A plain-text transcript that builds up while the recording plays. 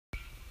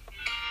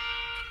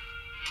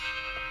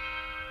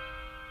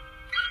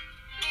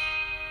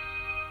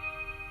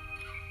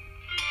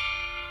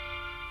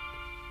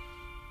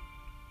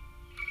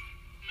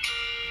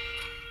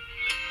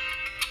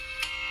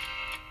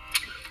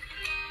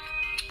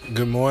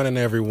Good morning,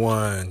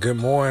 everyone. Good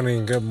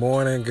morning, good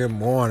morning, good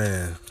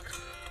morning.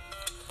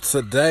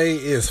 Today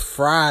is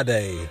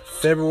Friday,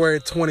 February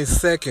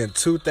 22nd,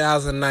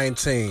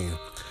 2019.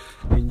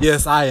 And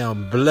yes, I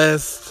am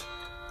blessed.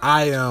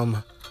 I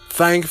am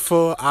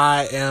thankful.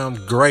 I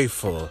am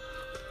grateful.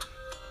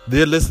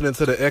 They're listening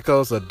to the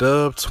echoes of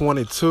Dub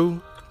 22.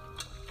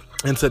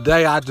 And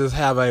today I just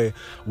have a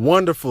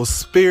wonderful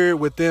spirit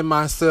within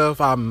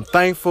myself. I'm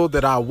thankful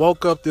that I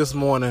woke up this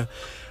morning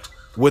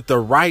with the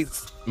right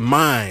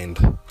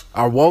mind.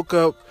 I woke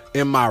up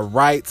in my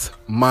right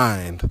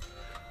mind.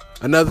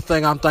 Another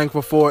thing I'm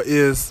thankful for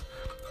is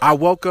I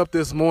woke up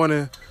this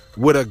morning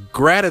with an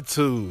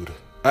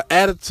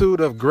attitude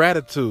of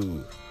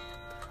gratitude.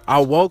 I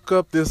woke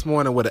up this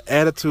morning with an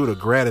attitude of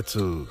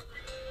gratitude.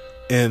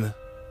 And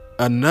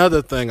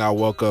another thing I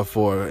woke up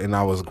for and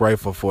I was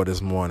grateful for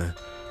this morning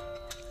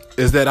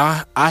is that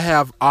I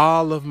have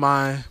all of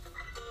my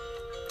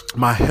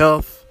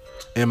health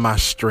and my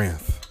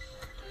strength.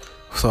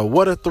 So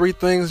what are 3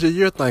 things that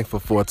you're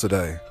thankful for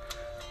today?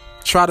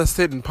 Try to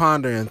sit and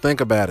ponder and think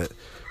about it,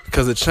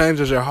 because it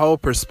changes your whole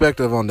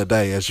perspective on the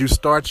day. As you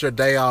start your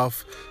day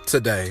off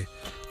today,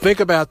 think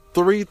about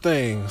 3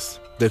 things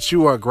that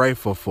you are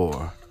grateful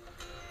for.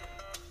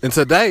 And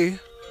today,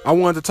 I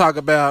wanted to talk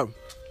about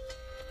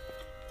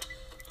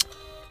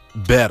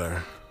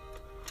better.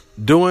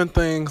 Doing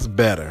things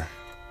better.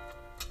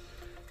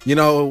 You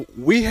know,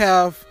 we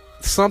have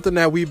something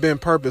that we've been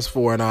purposed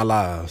for in our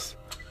lives.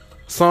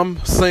 Some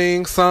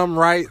sing, some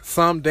write,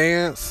 some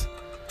dance,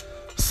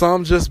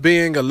 some just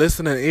being a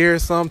listening ear,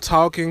 some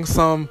talking,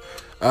 some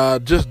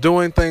just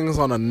doing things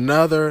on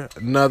another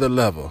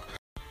level.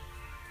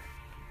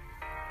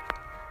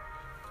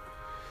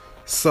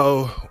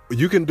 So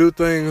you can do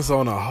things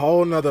on a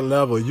whole nother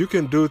level. You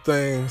can do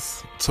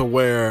things to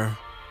where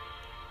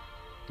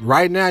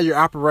right now you're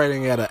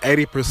operating at an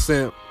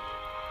 80%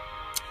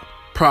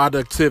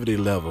 productivity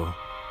level.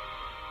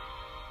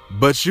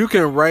 But you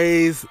can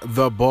raise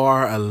the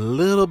bar a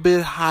little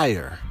bit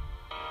higher.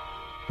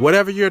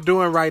 Whatever you're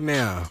doing right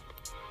now,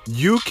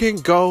 you can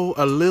go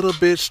a little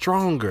bit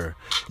stronger.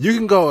 You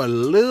can go a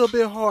little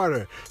bit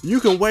harder. You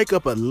can wake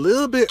up a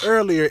little bit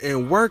earlier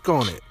and work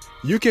on it.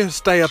 You can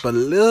stay up a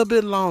little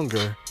bit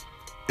longer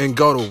and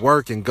go to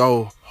work and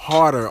go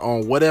harder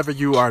on whatever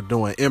you are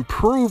doing.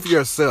 Improve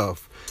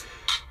yourself.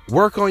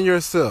 Work on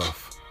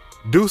yourself.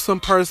 Do some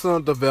personal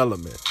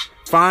development.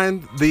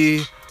 Find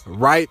the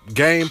right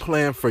game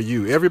plan for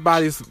you.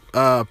 Everybody's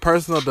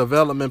personal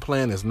development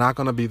plan is not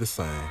going to be the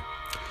same.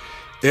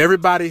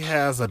 Everybody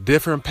has a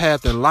different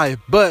path in life,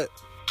 but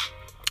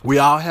we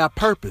all have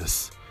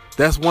purpose.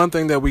 That's one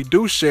thing that we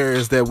do share,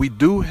 is that we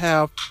do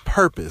have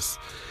purpose.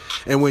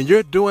 And when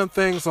you're doing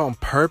things on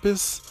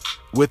purpose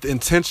with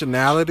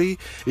intentionality,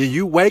 and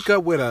you wake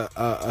up with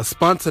a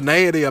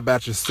spontaneity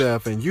about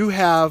yourself, and you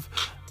have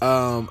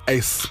a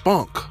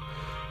spunk,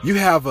 you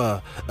have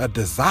a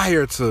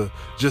desire to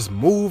just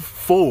move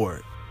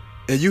forward,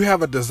 and you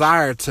have a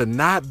desire to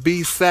not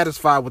be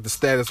satisfied with the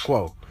status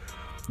quo,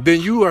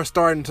 then you are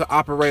starting to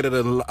operate at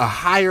a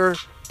higher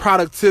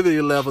productivity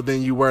level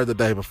than you were the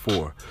day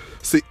before.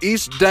 See,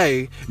 each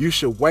day you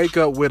should wake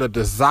up with a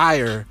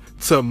desire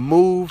to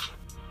move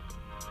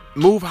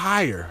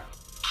higher.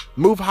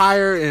 Move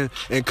higher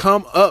and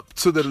come up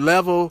to the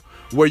level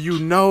where you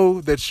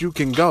know that you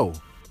can go.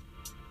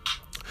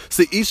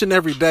 See, each and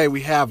every day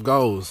we have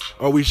goals,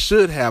 or we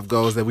should have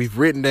goals that we've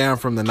written down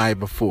from the night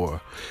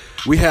before.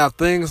 We have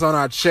things on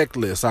our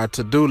checklist, our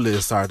to-do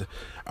list,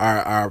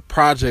 our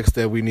projects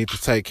that we need to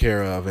take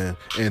care of,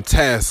 and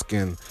tasks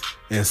and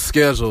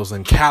schedules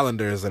and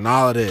calendars and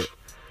all of that.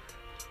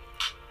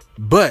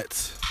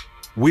 But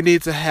we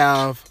need to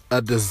have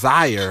a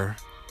desire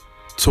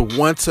to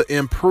want to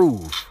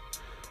improve,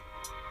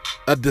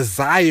 a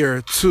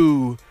desire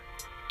to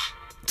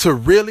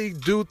really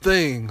do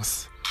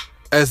things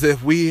as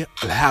if we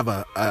have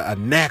a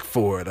knack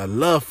for it, a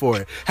love for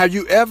it. Have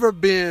you ever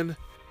been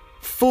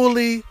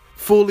fully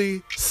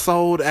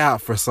sold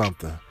out for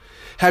something?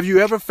 Have you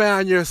ever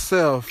found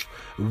yourself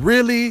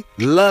really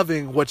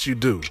loving what you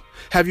do?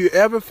 Have you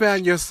ever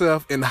found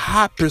yourself in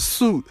hot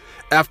pursuit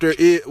after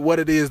what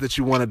it is that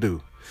you want to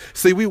do?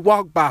 See, we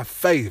walk by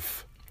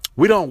faith.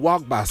 We don't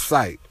walk by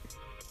sight.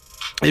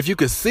 If you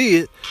could see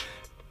it,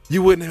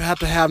 you wouldn't have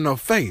to have no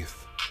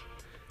faith.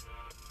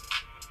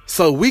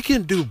 So we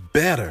can do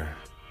better.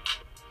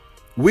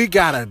 We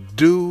gotta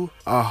do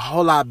a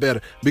whole lot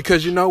better,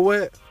 because you know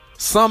what?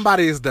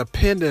 Somebody is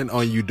dependent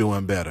on you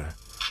doing better.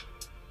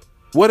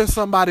 What if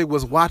somebody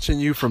was watching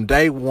you from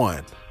day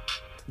one?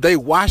 They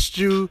watched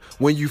you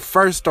when you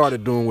first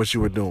started doing what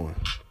you were doing.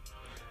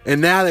 And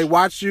now they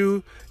watch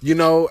you,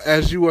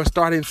 as you are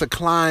starting to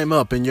climb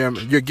up and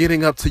you're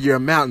getting up to your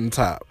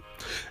mountaintop.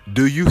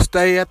 Do you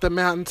stay at the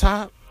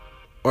mountaintop,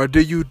 or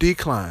do you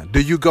decline? Do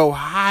you go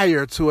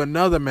higher to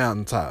another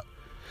mountaintop?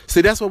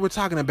 See, that's what we're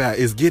talking about,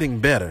 is getting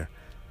better.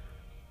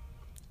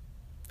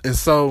 And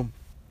so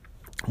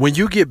when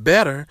you get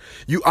better,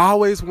 you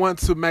always want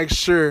to make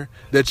sure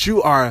that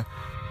you are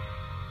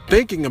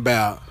thinking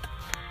about,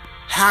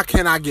 how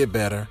can I get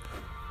better?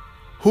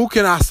 Who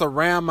can I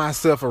surround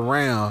myself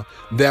around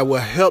that will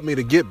help me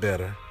to get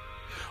better?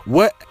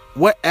 What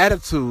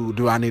attitude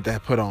do I need to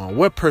put on?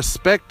 What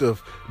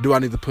perspective do I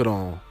need to put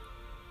on?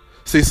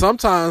 See,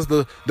 sometimes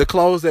the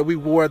clothes that we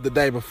wore the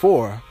day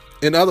before,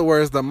 in other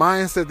words, the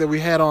mindset that we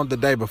had on the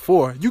day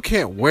before, you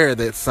can't wear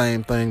that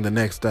same thing the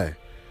next day.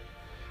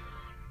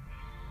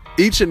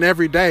 Each and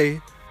every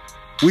day,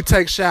 we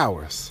take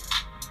showers.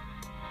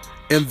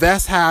 And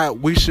that's how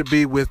we should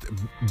be with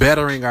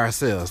bettering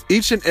ourselves.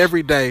 Each and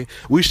every day,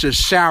 we should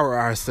shower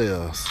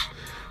ourselves.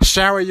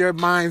 Shower your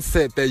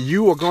mindset that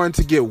you are going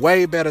to get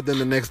way better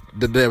than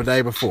the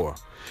day before.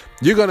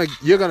 You're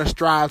gonna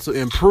strive to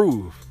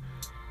improve.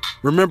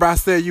 Remember, I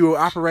said you were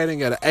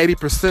operating at an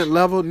 80%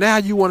 level. Now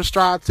you want to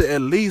strive to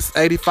at least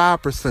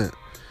 85%.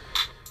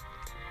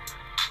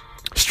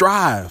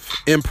 Strive,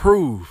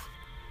 improve.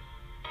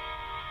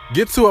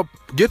 Get to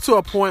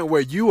a point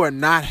where you are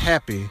not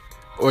happy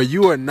or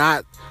you are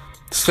not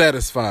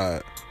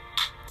satisfied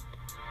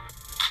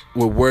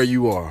with where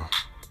you are.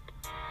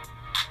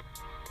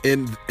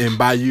 And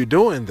by you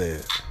doing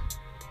that,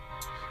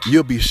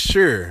 you'll be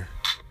sure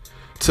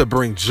to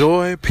bring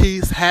joy,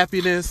 peace,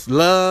 happiness,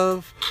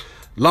 love,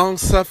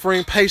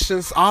 long-suffering,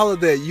 patience, all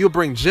of that. You'll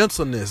bring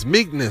gentleness,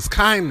 meekness,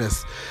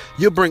 kindness.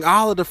 You'll bring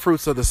all of the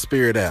fruits of the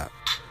Spirit out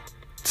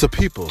to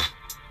people.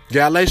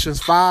 Galatians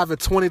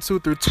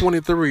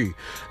 5:22-23.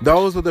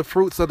 Those are the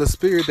fruits of the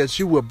Spirit that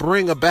you will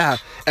bring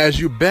about as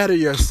you better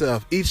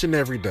yourself each and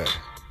every day.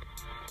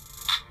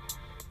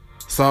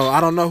 So I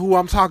don't know who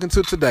I'm talking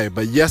to today,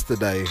 but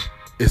yesterday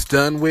it's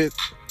done with.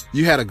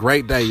 You had a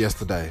great day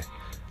yesterday.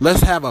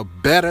 Let's have a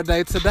better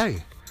day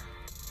today.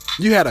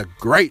 You had a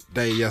great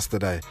day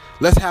yesterday.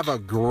 Let's have a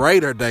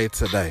greater day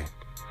today.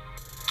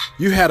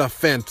 You had a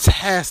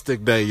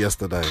fantastic day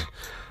yesterday.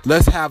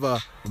 Let's have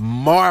a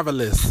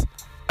marvelous,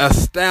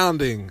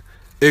 astounding,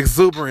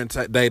 exuberant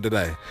day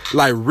today.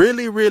 Like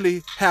really,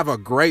 really have a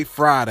great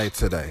Friday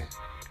today.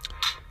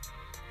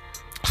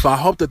 So I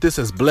hope that this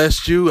has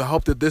blessed you. I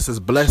hope that this has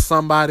blessed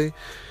somebody.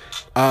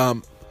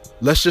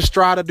 Let's just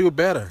try to do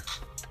better.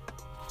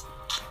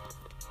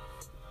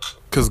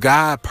 Because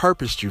God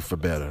purposed you for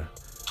better.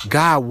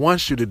 God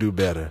wants you to do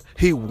better.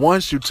 He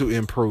wants you to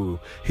improve.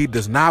 He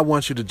does not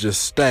want you to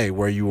just stay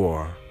where you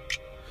are.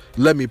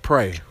 Let me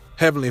pray.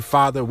 Heavenly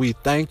Father, we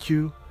thank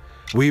you.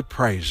 We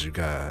praise you,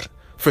 God.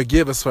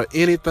 Forgive us for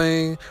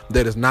anything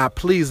that is not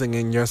pleasing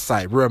in your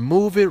sight.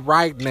 Remove it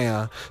right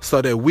now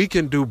so that we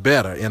can do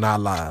better in our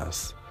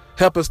lives.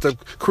 Help us to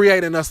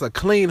create in us a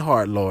clean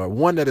heart, Lord,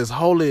 one that is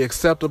wholly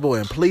acceptable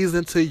and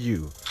pleasing to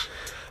you.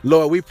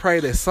 Lord, we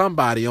pray that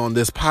somebody on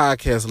this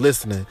podcast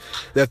listening,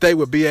 that they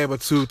would be able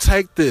to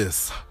take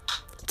this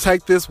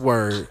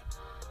word,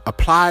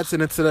 apply it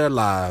into their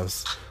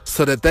lives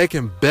so that they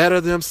can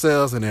better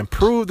themselves and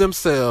improve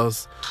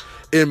themselves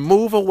and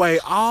move away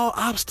all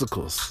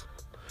obstacles.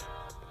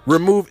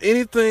 Remove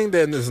anything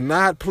that is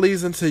not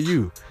pleasing to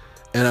you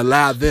and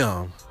allow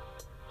them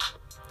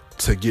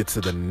to get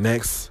to the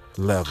next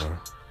level.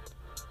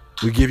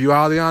 We give you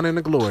all the honor and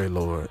the glory,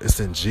 Lord. It's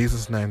in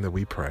Jesus' name that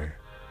we pray.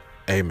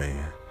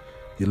 Amen.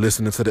 You're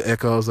listening to the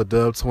Echoes of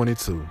Dub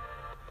 22.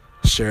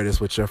 Share this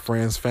with your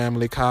friends,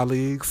 family,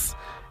 colleagues,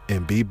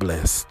 and be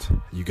blessed.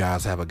 You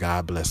guys have a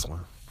God bless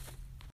one.